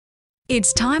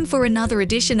It's time for another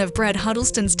edition of Brad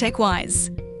Huddleston's TechWise.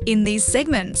 In these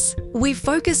segments, we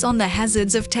focus on the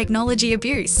hazards of technology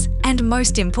abuse and,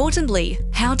 most importantly,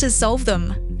 how to solve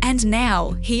them. And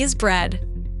now, here's Brad.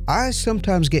 I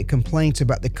sometimes get complaints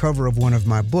about the cover of one of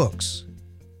my books.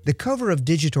 The cover of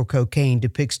Digital Cocaine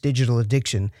depicts digital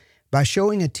addiction by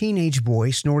showing a teenage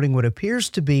boy snorting what appears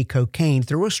to be cocaine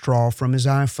through a straw from his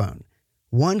iPhone.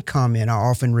 One comment I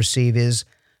often receive is,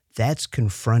 "That's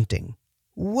confronting."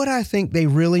 What I think they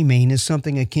really mean is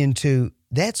something akin to,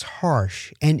 "That's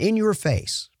harsh and in your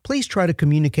face. Please try to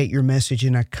communicate your message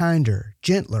in a kinder,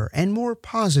 gentler, and more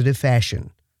positive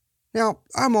fashion." Now,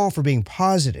 I'm all for being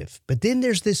positive, but then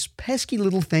there's this pesky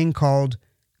little thing called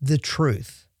the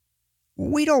truth.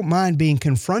 We don't mind being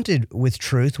confronted with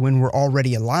truth when we're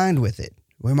already aligned with it.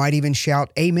 We might even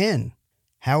shout amen.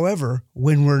 However,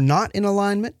 when we're not in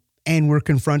alignment and we're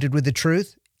confronted with the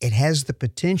truth, it has the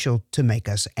potential to make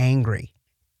us angry.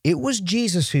 It was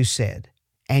Jesus who said,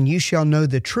 "And you shall know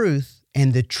the truth,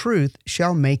 and the truth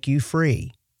shall make you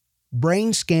free."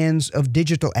 Brain scans of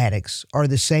digital addicts are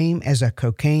the same as a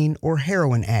cocaine or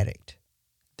heroin addict.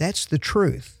 That's the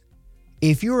truth.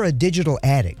 If you're a digital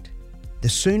addict, the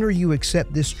sooner you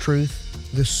accept this truth,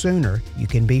 the sooner you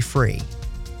can be free.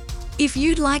 If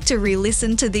you'd like to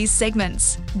re-listen to these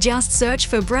segments, just search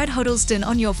for Brad Huddleston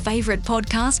on your favorite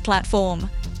podcast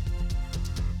platform.